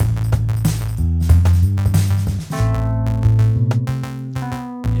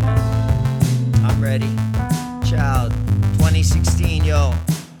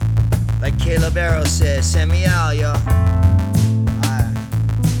Caleb Arrow says, send me out, yo.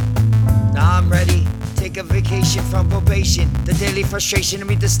 Now I'm ready. Take a vacation from probation. The daily frustration to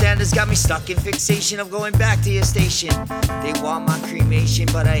meet the standards got me stuck in fixation of going back to your station. They want my cremation,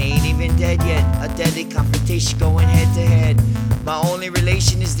 but I ain't even dead yet. A deadly confrontation going head to head. My only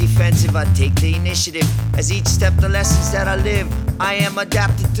relation is defensive. I take the initiative as each step the lessons that I live. I am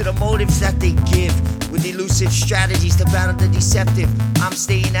adapted to the motives that they give, with elusive strategies to battle the deceptive. I'm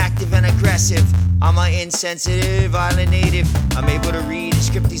staying active and aggressive. I'm an insensitive island native. I'm able to read and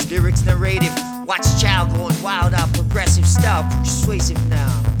script these lyrics narrative. Watch child going wild out, progressive style, persuasive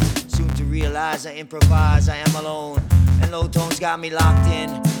now. Soon to realize I improvise, I am alone, and low tones got me locked in.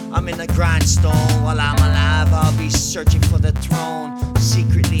 I'm in the grindstone. While I'm alive, I'll be searching for the throne.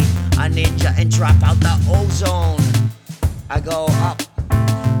 Secretly, I ninja and drop out the ozone. I go up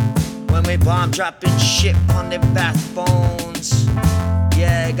when we bomb dropping shit on their backbones.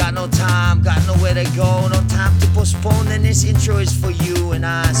 Yeah, got no time, got nowhere to go, no time to postpone. And this intro is for you and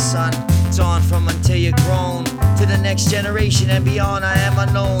I, son. It's on from until you're grown to the next generation and beyond. I am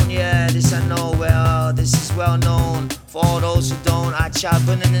unknown, yeah, this I know well. This is well known for all those who don't. I chop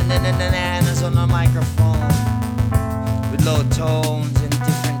bananas on the microphone with low tones and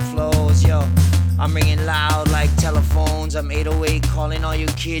different flows, yo. I'm ringing loud like telephones. I'm 808 calling all you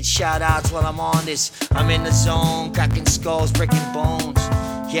kids shout outs while I'm on this. I'm in the zone, cracking skulls, breaking bones.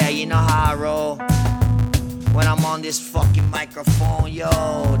 Yeah, you know how I roll when I'm on this fucking microphone,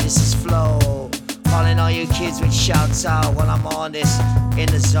 yo. This is flow. Calling all you kids with shouts out while I'm on this. In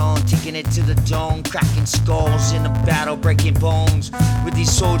the zone, taking it to the dome, cracking skulls in the battle, breaking bones. With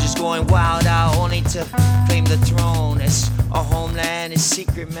these soldiers going wild out, only to claim the throne. It's a homeland, it's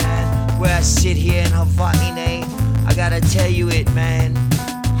secret, man. Where I sit here in Hawaii, I gotta tell you it, man.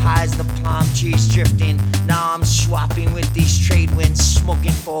 High as the palm trees drifting. Now I'm swapping with these trade winds,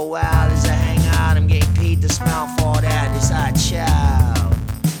 smoking for a while as I hang out. I'm getting paid to smile for all that. It's our child.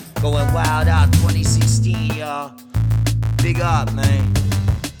 Going wild out 2016, y'all. Big up, man.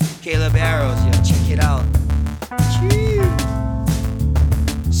 Caleb Arrows, yo, check it out. Chee.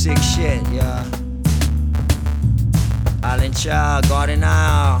 Sick shit, yeah. Island Child, Garden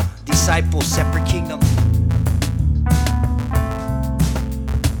Isle. Disciples, separate kingdom.